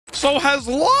So has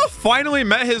Law finally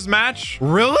met his match?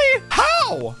 Really?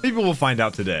 How? Maybe we'll find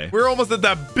out today. We're almost at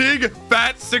that big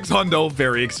fat 600.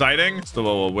 Very exciting. Still a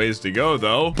little ways to go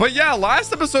though. But yeah,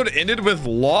 last episode ended with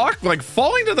Locke like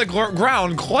falling to the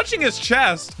ground, clutching his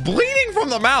chest, bleeding from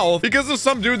the mouth because of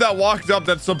some dude that walked up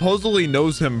that supposedly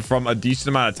knows him from a decent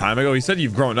amount of time ago. He said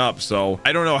you've grown up, so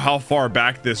I don't know how far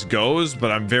back this goes,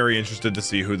 but I'm very interested to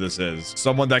see who this is.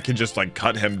 Someone that can just like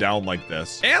cut him down like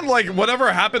this. And like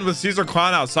whatever happened with Caesar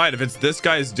Clown outside, if it's this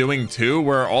guy's doing too,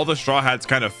 where all the Straw Hats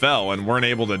kind of fell and weren't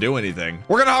able to do anything.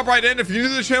 We're gonna hop right in. If you're new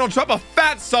to the channel, drop a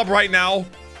fat sub right now.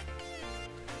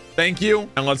 Thank you.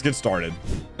 And let's get started.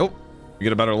 Oh, you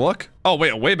get a better look? Oh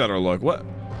wait, a way better look. What?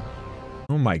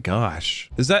 Oh my gosh.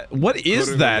 Is that, what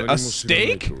is that? A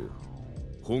steak?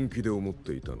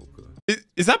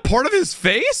 Is that part of his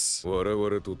face?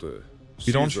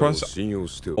 You don't trust.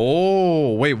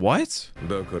 Oh, wait, what?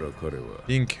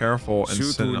 Being careful and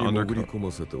sitting under.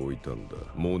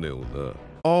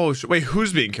 Oh, wait,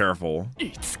 who's being careful?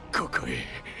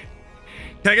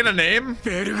 Can I get a name?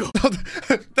 Vergo.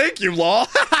 Thank you, Law.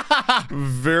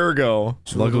 Vergo.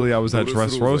 Luckily, I was at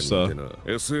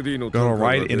Dressrosa. Gonna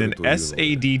ride in an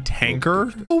SAD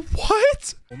tanker? Oh,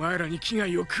 what?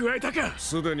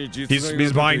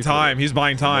 He's buying time. He's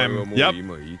buying time. Yep.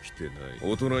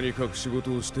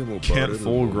 Can't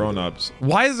fool grown-ups.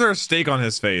 Why is there a steak on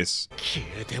his face?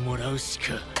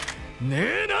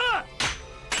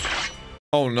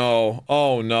 Oh, no.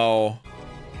 Oh, no.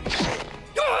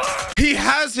 He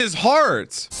has his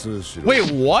heart.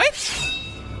 Wait, what?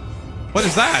 What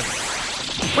is that?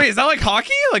 Wait, is that like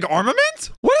hockey? Like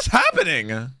armament? What is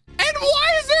happening? And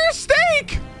why is there a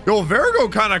steak? Yo, Vergo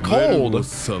kind of cold.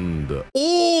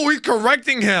 Oh, he's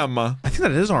correcting him. I think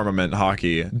that is armament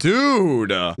hockey.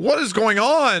 Dude, what is going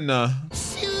on?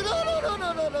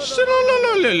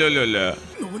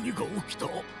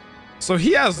 So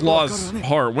he has Law's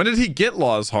heart. When did he get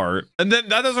Law's heart? And then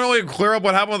that doesn't really clear up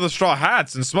what happened with the Straw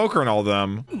Hats and Smoker and all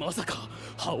them. No.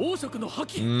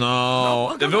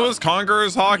 If it was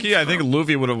Conqueror's hockey, I think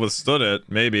Luffy would have withstood it.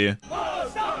 Maybe.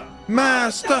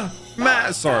 Master.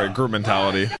 Sorry, group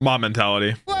mentality. Mob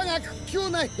mentality.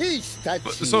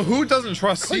 So who doesn't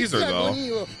trust Caesar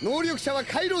though?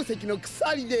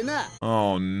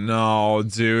 Oh no,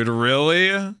 dude,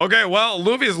 really? Okay, well,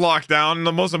 Luffy's locked down,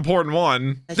 the most important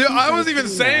one. Dude, I was even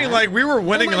saying like we were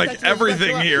winning like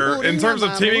everything here in terms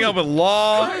of teaming up with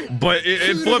Law, but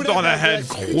it flipped on a head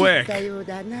quick.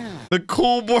 The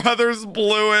Cool Brothers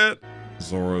blew it.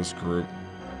 Zoro's group.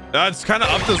 It's kind of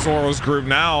up to Zoro's group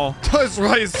now. That's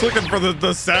right, he's looking for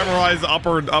the samurai's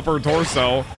upper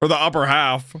torso, or the upper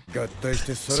half.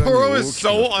 Zoro is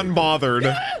so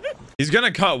unbothered. He's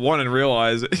gonna cut one and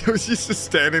realize he's just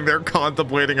standing there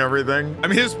contemplating everything. I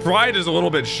mean, his pride is a little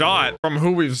bit shot from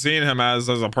who we've seen him as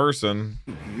a person.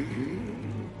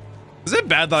 Is it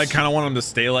bad that I kind of want him to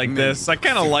stay like this? I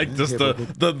kind of like just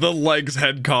the legs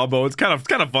head combo. It's kind of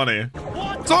funny.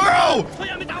 Zoro!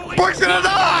 Brook's gonna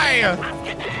die!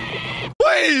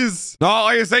 Please! No,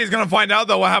 like I say, he's gonna find out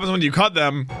though what happens when you cut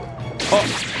them. Oh,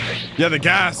 yeah, the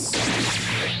gas.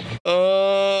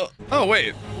 Oh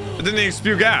wait, it didn't even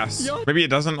spew gas. Maybe it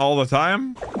doesn't all the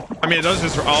time. I mean, it does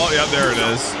just. Oh yeah, there it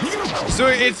is. So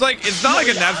it's like it's not like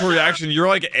a natural reaction. You're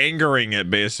like angering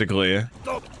it basically.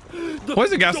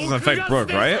 Poison gas doesn't affect Brook,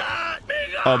 right?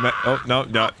 Oh man. Oh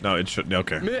no, it should.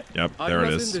 Okay. Yep, there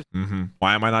it is.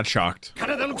 Why am I not shocked?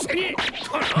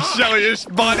 Shelly-ish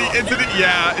body incident.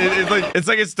 Yeah, it's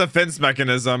like its defense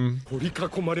mechanism. He's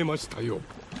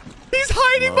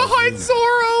hiding behind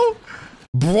Zoro.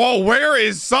 Bro, where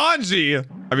is Sanji?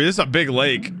 I mean, this is a big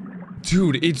lake.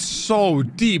 Dude, it's so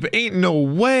deep. Ain't no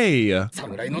way.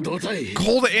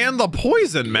 Cold and the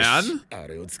poison, man.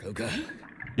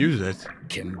 Use it.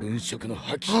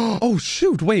 Oh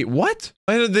shoot, wait, what?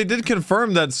 They did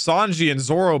confirm that Sanji and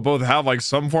Zoro both have like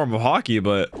some form of hockey,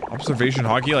 but observation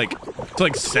hockey, like to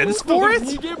like sense for it?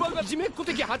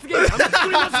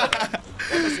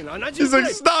 He's like,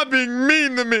 stop being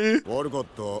mean to me.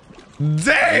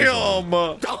 Damn!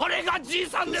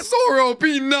 Zoro,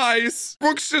 be nice.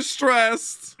 Brook's just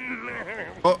stressed.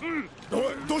 Oh.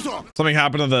 Something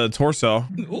happened to the torso.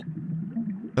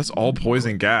 That's all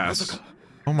poison gas.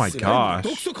 Oh my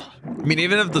gosh. I mean,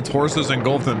 even if the torso's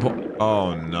engulfed in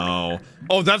oh no.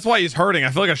 Oh, that's why he's hurting.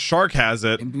 I feel like a shark has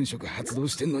it. So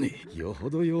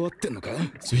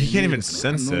he can't even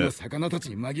sense it.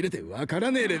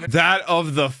 That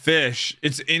of the fish.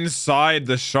 It's inside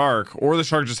the shark. Or the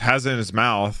shark just has it in his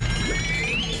mouth.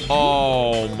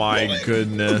 Oh my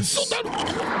goodness.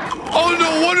 Oh,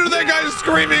 no wonder that guy's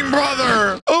screaming,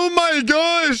 brother. Oh my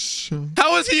gosh.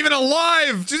 How is he even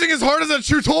alive? He's using his heart as a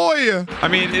chew toy. I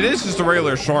mean, it is just a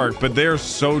regular shark, but they're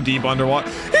so deep underwater.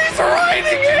 He's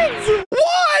riding it.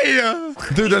 Why?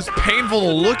 Dude, that's painful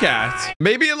to look at.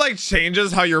 Maybe it like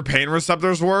changes how your pain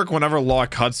receptors work whenever Law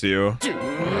cuts you.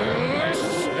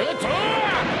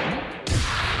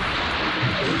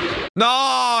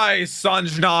 Nice,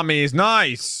 Sanjinamis.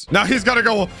 Nice. Now he's got to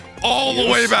go all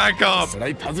the way back up.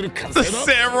 The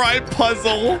samurai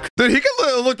puzzle. Dude, he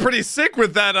could look pretty sick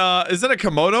with that. Is that a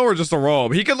kimono or just a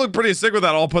robe? He could look pretty sick with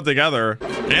that all put together.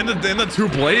 And the two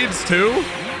blades, too.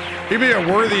 He'd be a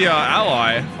worthy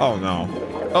ally. Oh, no.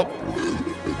 Oh.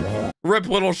 Rip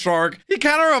little shark. He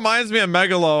kind of reminds me of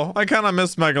Megalo. I kind of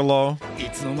miss Megalo.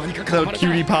 Little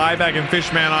cutie pie back in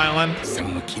Fishman Island.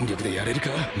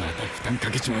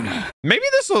 Maybe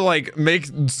this will like make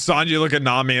Sanji look at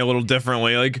Nami a little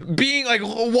differently. Like being like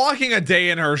walking a day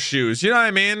in her shoes. You know what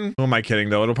I mean? Who am I kidding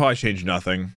though? It'll probably change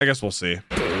nothing. I guess we'll see.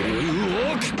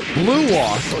 Blue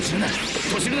walk.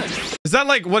 Is that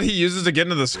like what he uses to get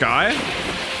into the sky?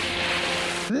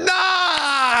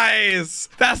 Nice!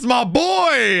 That's my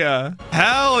boy!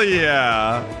 Hell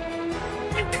yeah!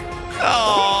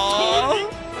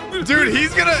 Aww. Dude,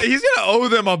 he's gonna owe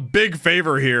them a big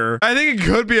favor here. I think it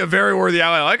could be a very worthy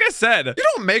ally. Like I said, you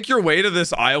don't make your way to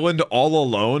this island all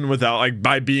alone without like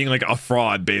by being like a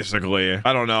fraud, basically.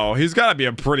 I don't know. He's gotta be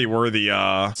a pretty worthy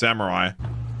samurai.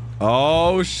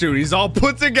 Oh shoot, he's all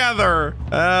put together.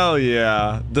 Hell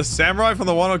yeah. The samurai from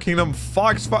the Wano Kingdom,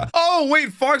 Foxfire. Oh wait,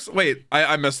 wait,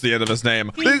 I missed the end of his name.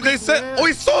 They said, oh,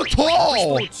 he's so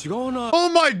tall. Oh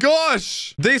my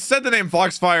gosh. They said the name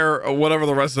Foxfire, or whatever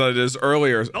the rest of it is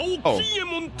earlier. Oh,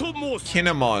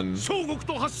 Kinemon.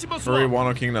 Furry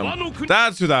Wano Kingdom.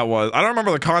 That's who that was. I don't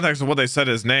remember the context of what they said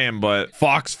his name, but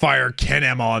Foxfire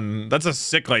Kinemon. That's a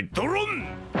sick like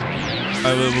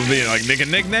like make a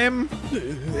nickname.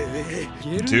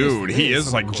 Dude, he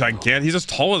is like gigantic. He's as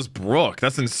tall as Brook.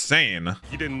 That's insane.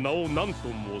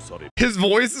 His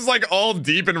voice is like all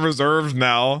deep and reserved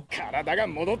now. I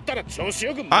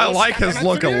like his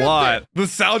look a lot. The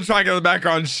soundtrack in the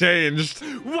background changed.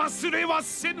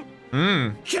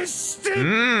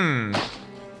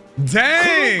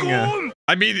 Dang!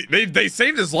 I mean, they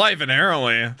saved his life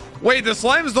inherently. Wait, the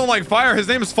slimes don't like fire. His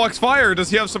name is Foxfire. Does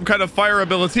he have some kind of fire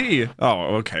ability?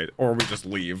 Oh, okay. Or we just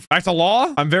leave. Back to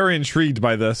Law? I'm very intrigued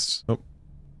by this. Oh.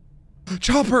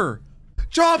 Chopper!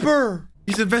 Chopper!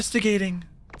 He's investigating.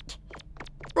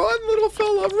 Run, little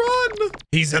fella, run!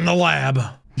 He's in the lab.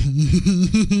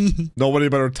 Nobody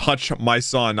better touch my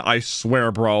son. I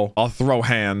swear, bro. I'll throw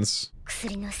hands.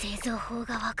 I mean,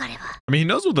 he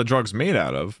knows what the drug's made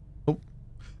out of. Oh,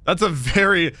 that's a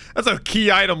key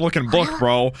item looking book,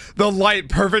 bro. The light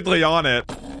perfectly on it.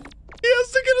 He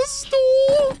has to get a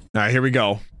stool. All right, here we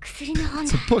go.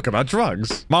 It's a book about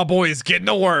drugs. My boy is getting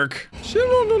to work.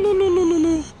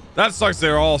 That sucks.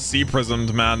 They're all sea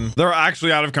prismed, man. They're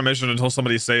actually out of commission until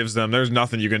somebody saves them. There's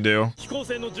nothing you can do.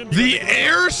 The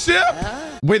airship?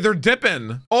 Wait, they're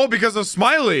dipping. Oh, because of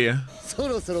Smiley.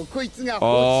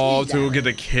 Oh, to get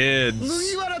the kids.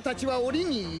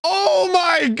 Oh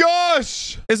my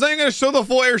gosh! It's not even gonna show the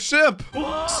full airship.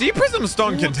 Sea Prism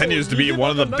Stone continues to be one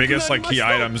of the biggest like key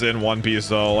items in One Piece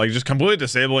though. Like just completely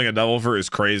disabling a devil fruit is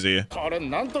crazy.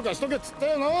 Kinemon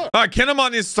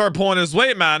needs to start pulling his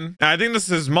weight, man. And I think this is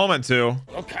his moment too.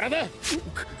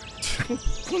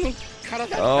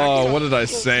 Oh, what did I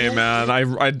say, man?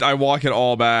 I walk it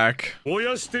all back.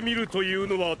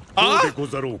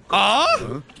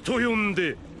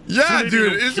 Yeah,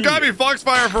 dude, it's gotta be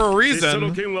Foxfire for a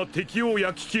reason.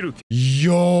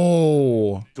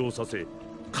 Yo.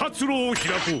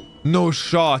 No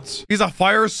shots. He's a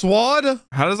fire sword?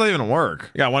 How does that even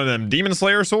work? You got one of them Demon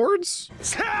Slayer swords?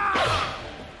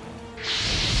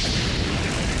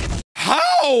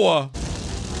 How?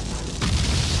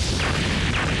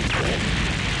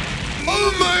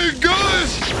 Oh my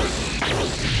gosh!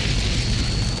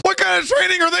 What kind of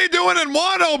training are they doing in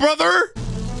Wano, brother?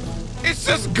 It's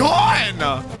just gone!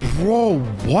 Bro,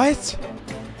 what?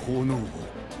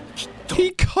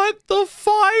 He cut the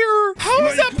fire! How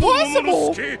is that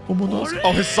possible?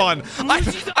 Oh, his son. I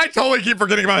totally keep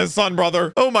forgetting about his son,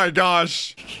 brother. Oh my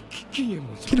gosh.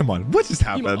 Kinemon, what just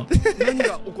happened?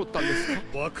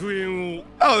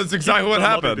 Oh, that's exactly what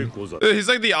happened. He's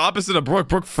like the opposite of Brook.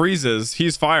 Brook freezes.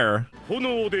 He's fire.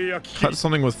 Cut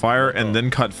something with fire and then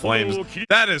cut flames.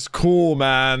 That is cool,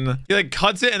 man. He like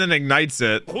cuts it and then ignites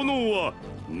it.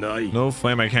 No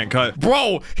flame I can't cut.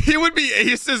 Bro, he would be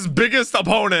Ace's biggest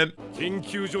opponent.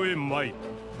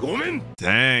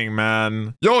 Dang,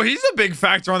 man. Yo, he's a big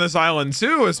factor on this island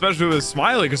too, especially with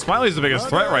Smiley, because Smiley's the biggest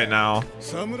threat right now.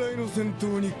 Oh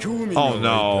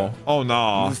no. Oh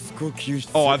no.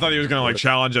 Oh, I thought he was gonna like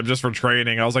challenge him just for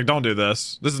training. I was like, don't do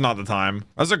this. This is not the time.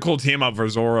 That's a cool team up for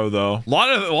Zoro though. A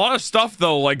lot of stuff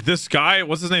though, like this guy,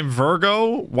 what's his name?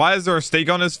 Vergo? Why is there a stake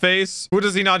on his face? Who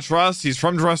does he not trust? He's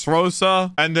from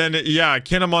Dressrosa. And then yeah,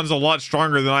 Kinemon's a lot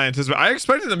stronger than I anticipated. I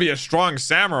expected him to be a strong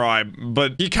samurai,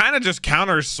 but he kind of just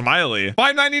counters Smiley.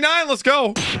 599, let's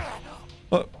go.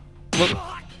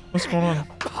 What's going on?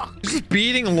 He's just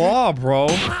beating Law, bro.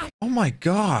 Oh my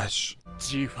gosh.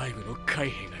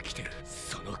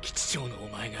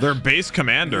 Their base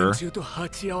commander. Wait,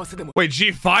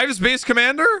 G5's base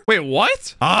commander? Wait,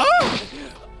 what? Huh?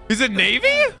 He's a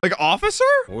Navy? Like officer?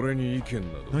 No,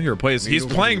 you're place. He's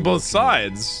playing both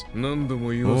sides.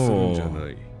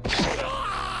 Oh.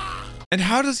 And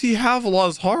how does he have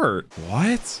Law's heart?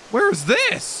 What? Where is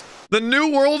this? The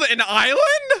New World and Island?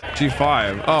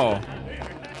 G5. Oh.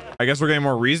 I guess we're getting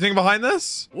more reasoning behind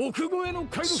this? So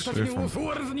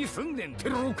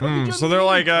they're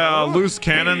like a loose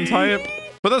cannon type?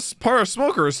 But that's part of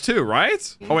smokers too,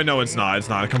 right? Oh wait, no, it's not. It's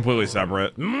not. Completely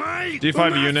separate.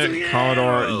 G5 unit,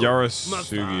 Commodore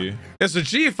Yarasugi. Yeah, so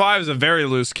G5 is a very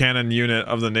loose cannon unit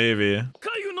of the Navy.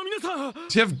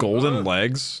 Does he have golden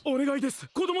legs? Wait.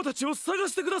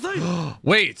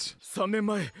 Wait,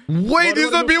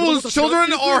 these are people whose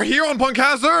children are here on Punk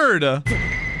Hazard.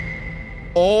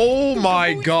 Oh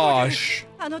my gosh.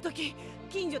 And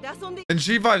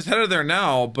G5's headed there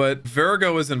now, but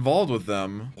Vergo is involved with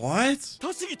them. What?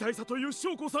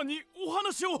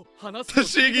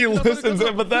 Tashigi listens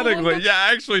empathetically. Yeah,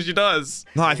 actually she does.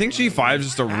 No, I think G5 is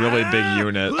just a really big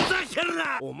unit.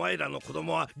 Oh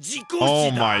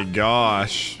my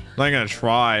gosh. Not gonna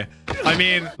try. I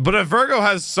mean, but if Vergo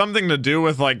has something to do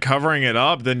with like covering it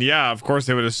up, then yeah, of course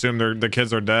they would assume the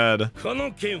kids are dead.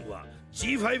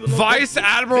 Vice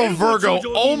Admiral Vergo.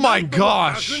 Oh my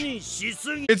gosh.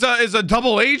 It's a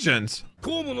double agent.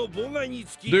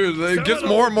 Dude, it gets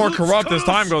more and more corrupt as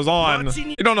time goes on.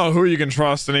 You don't know who you can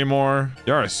trust anymore.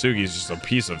 Yarasugi's just a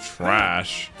piece of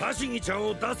trash. Unit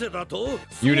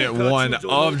 1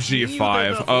 of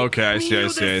G5. Okay, I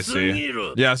see.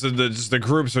 Yeah, so the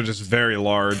groups are just very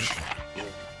large.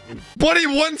 But he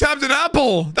one-tapped an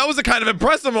apple. That was a kind of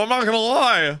impressive, I'm not gonna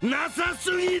lie.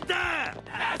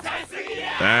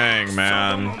 Dang,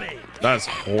 man. That's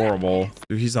horrible.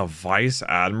 Dude, he's a vice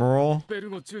admiral?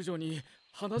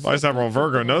 Vice Admiral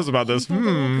Vergo knows about this. Save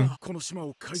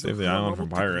the island from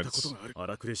pirates.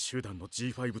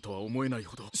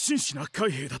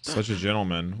 Such a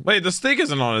gentleman. Wait, the stake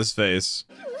isn't on his face.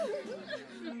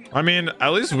 I mean,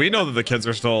 at least we know that the kids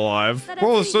are still alive.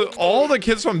 Bro, so all the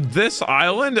kids from this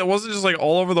island? It wasn't just like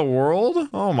all over the world?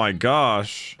 Oh my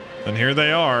gosh. And here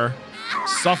they are,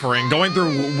 suffering, going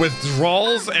through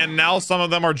withdrawals, and now some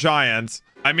of them are giants.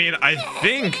 I mean,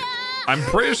 I'm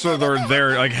pretty sure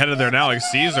they're like headed there now, like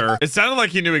Caesar. It sounded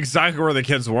like he knew exactly where the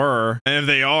kids were. And if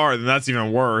they are, then that's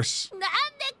even worse.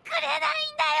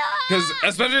 Because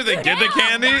especially if they get the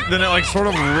candy, then it like sort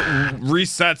of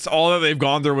resets all that they've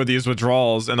gone through with these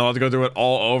withdrawals, and they'll have to go through it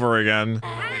all over again.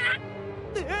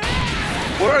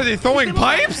 What are they throwing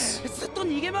pipes?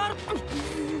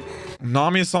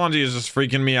 Nami Sanji is just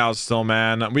freaking me out still,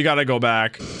 man. We gotta go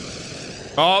back.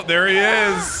 Oh, there he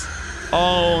is.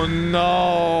 Oh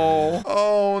no.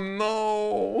 Oh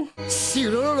no.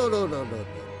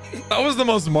 That was the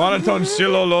most monotone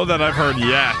shilolo that I've heard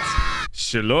yet.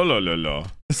 Shilolololo.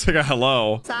 It's like a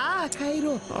hello.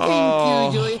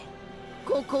 Oh.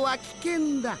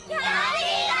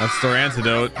 That's their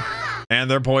antidote. And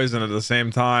their poison at the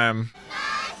same time.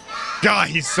 God,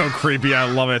 he's so creepy. I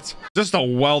love it. Just a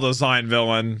well-designed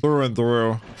villain through and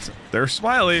through. There's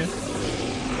Smiley.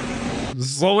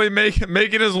 Slowly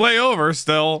making his way over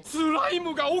still.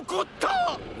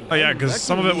 Oh yeah, because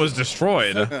some of it was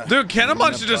destroyed. Dude,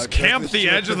 Kinemon should just camp the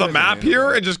edge of the map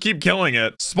here and just keep killing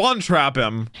it. Spawn trap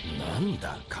him.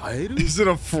 Is it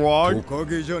a frog?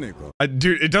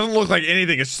 Dude, it doesn't look like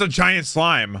anything. It's just a giant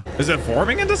slime. Is it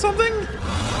forming into something?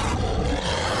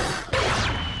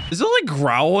 Is it like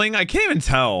growling? I can't even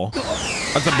tell.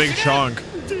 That's a big chunk.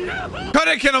 Cut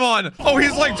it, Kinemon! Oh,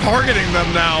 he's like targeting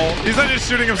them now. He's not just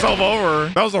shooting himself over.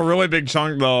 That was a really big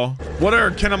chunk though. What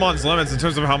are Kinemon's limits in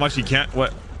terms of how much he can't?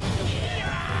 What?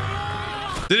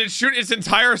 Did it shoot its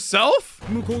entire self?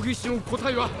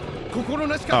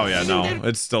 Oh yeah, no,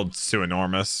 it's still too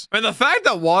enormous. And the fact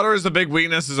that water is a big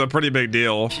weakness is a pretty big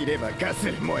deal.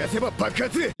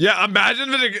 Yeah,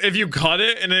 imagine if you cut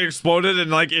it and it exploded in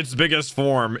like its biggest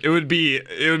form. It would be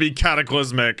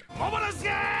cataclysmic.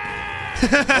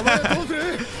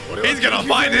 He's gonna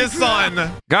find his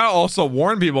son. Gotta also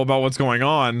warn people about what's going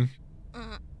on.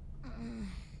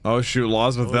 Oh shoot,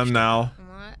 Law's with them now.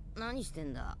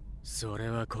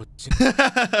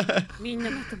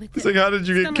 He's like, how did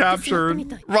you get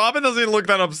captured? Robin doesn't even look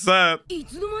that upset.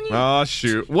 Oh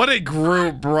shoot, what a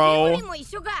group, bro.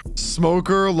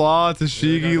 Smoker, Law,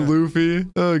 Tashigi, Luffy.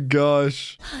 Oh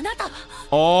gosh.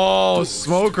 Oh,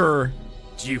 Smoker,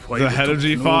 the head of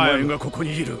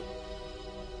G5.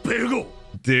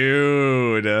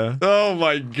 Dude, oh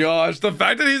my gosh, the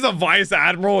fact that he's a vice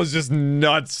admiral is just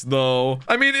nuts though.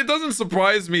 I mean, it doesn't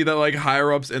surprise me that like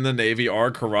higher ups in the Navy are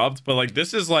corrupt, but like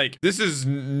this is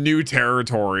new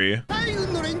territory.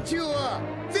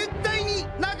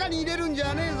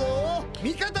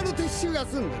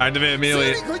 Activate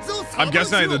immediately. I'm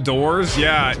guessing like the doors.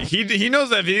 Yeah, he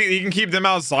knows that if he can keep them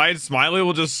outside, Smiley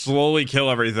will just slowly kill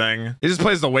everything. He just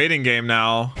plays the waiting game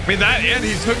now. I mean, that and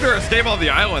he took their escape off the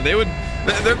island. They're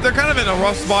kind of in a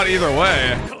rough spot either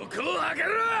way.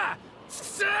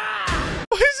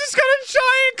 He's just got a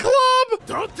giant club.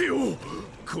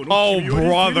 Oh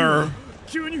brother.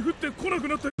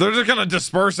 They're just gonna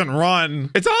disperse and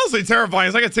run. It's honestly terrifying.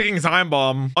 It's like a ticking time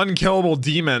bomb. Unkillable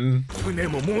demon.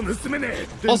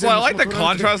 Also, I like the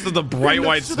contrast of the bright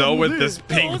white snow with this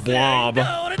pink blob.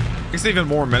 It's even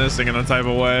more menacing in a type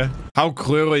of way. How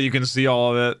clearly you can see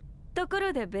all of it.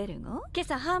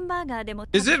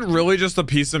 Is it really just a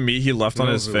piece of meat he left on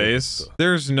his face?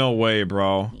 There's no way,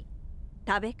 bro.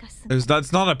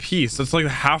 That's not a piece. That's like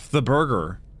half the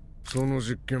burger. Bro,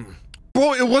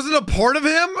 it wasn't a part of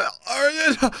him?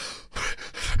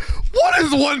 What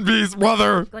is One Piece,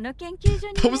 brother?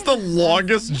 That was the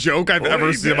longest joke I've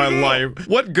ever seen in my life.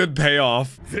 What good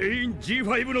payoff. His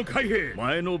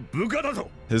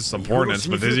subordinates,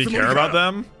 but does he care about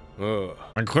them?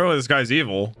 And clearly this guy's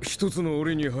evil. Yeah,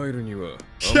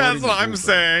 that's what I'm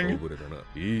saying.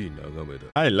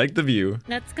 I like the view.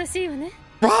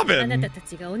 Robin!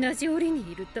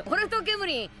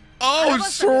 Oh,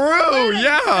 true!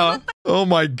 Yeah! Oh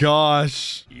my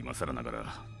gosh.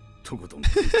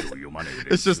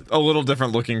 It's just a little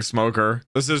different looking Smoker.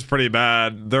 This is pretty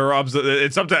bad.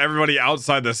 It's up to everybody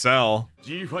outside the cell.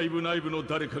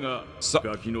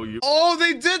 Oh,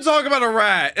 they did talk about a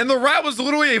rat, and the rat was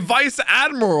literally a vice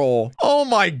admiral. Oh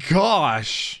my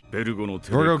gosh.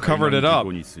 Vergo covered it up.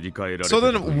 So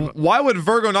then why would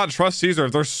Vergo not trust Caesar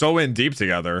if they're so in deep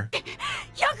together?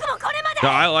 Yeah,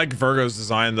 I like Vergo's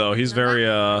design though. He's very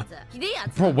bro,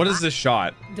 what is this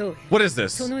shot? What is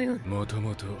this?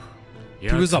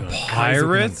 He was a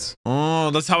pirate? Oh,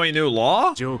 that's how he knew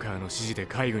Law?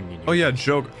 Oh yeah,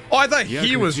 Joker. Oh, I thought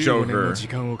he was Joker.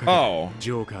 Oh.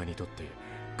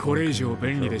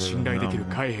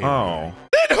 Oh.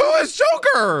 Then who is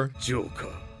Joker?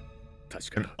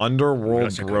 An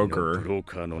underworld broker.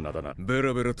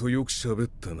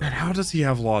 Man, how does he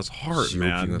have Law's heart,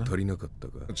 man? It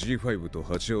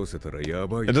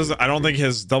doesn't. I don't think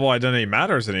his double identity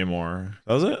matters anymore,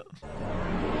 does it?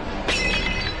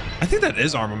 I think that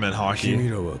is armament hockey.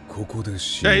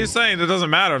 Yeah, he's saying it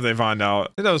doesn't matter if they find out.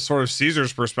 I think that was sort of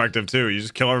Caesar's perspective too. You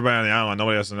just kill everybody on the island.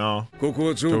 Nobody has to know.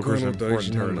 Joker's an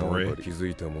important territory.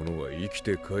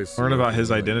 Learn about his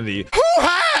identity. Who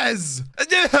has?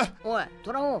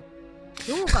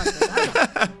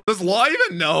 Does Law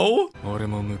even know?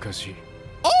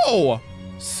 Oh! What?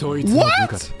 How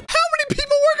many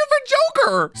people working for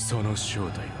Joker?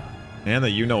 And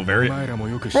that you know very...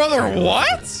 Brother,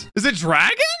 what? Is it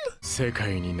Dragon?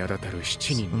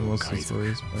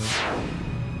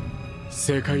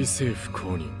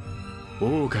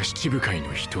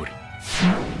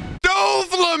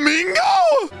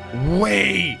 Doflamingo?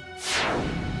 Wait.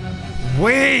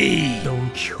 Wait.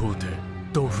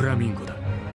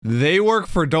 They work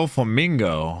for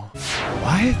Doflamingo.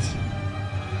 What?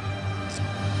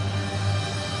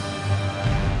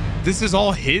 This is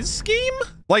all his scheme?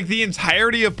 Like the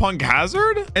entirety of Punk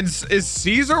Hazard? And is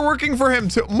Caesar working for him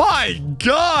too? My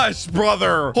gosh,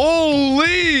 brother.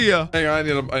 Holy. Hang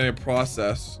on, I need a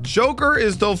process. Joker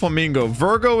is Doflamingo.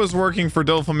 Vergo is working for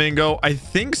Doflamingo. I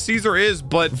think Caesar is,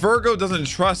 but Vergo doesn't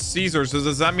trust Caesar. So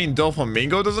does that mean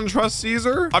Doflamingo doesn't trust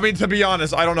Caesar? I mean, to be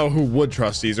honest, I don't know who would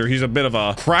trust Caesar. He's a bit of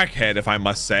a crackhead, if I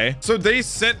must say. So they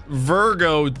sent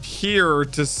Vergo here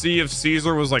to see if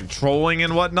Caesar was like trolling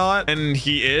and whatnot. And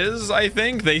he is, I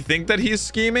think. They think that he's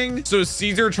scheming. scheming? So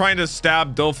Caesar trying to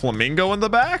stab Doflamingo in the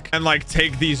back and like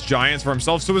take these giants for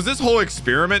himself. So is this whole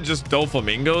experiment just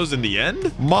Doflamingos in the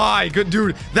end? My good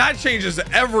dude, that changes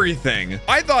everything.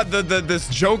 I thought that this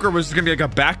Joker was just gonna be like a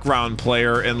background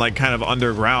player and like kind of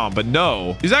underground, but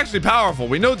no, he's actually powerful.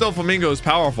 We know Doflamingo is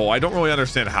powerful. I don't really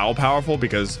understand how powerful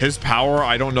because his power,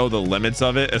 I don't know the limits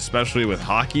of it, especially with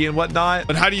hockey and whatnot.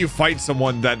 But how do you fight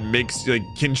someone that makes like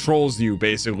controls you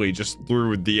basically just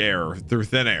through the air, through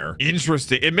thin air?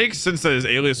 Interesting. It makes sense that his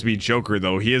alias would be Joker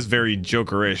though. He is very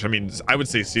Joker-ish. I mean, I would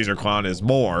say Caesar Clown is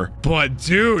more, but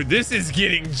dude, this is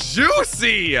getting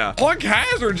juicy. Punk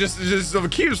Hazard just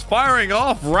keeps firing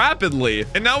off rapidly.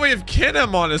 And now we have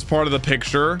Kenem on as part of the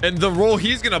picture and the role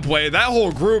he's gonna play. That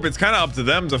whole group, it's kind of up to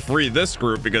them to free this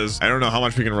group because I don't know how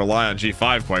much we can rely on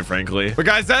G5, quite frankly. But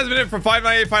guys, that's been it for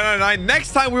 598, 599.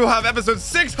 Next time we will have episode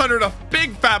 600, a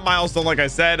big fat milestone, like I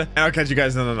said, and I'll catch you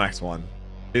guys in the next one.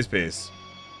 Peace.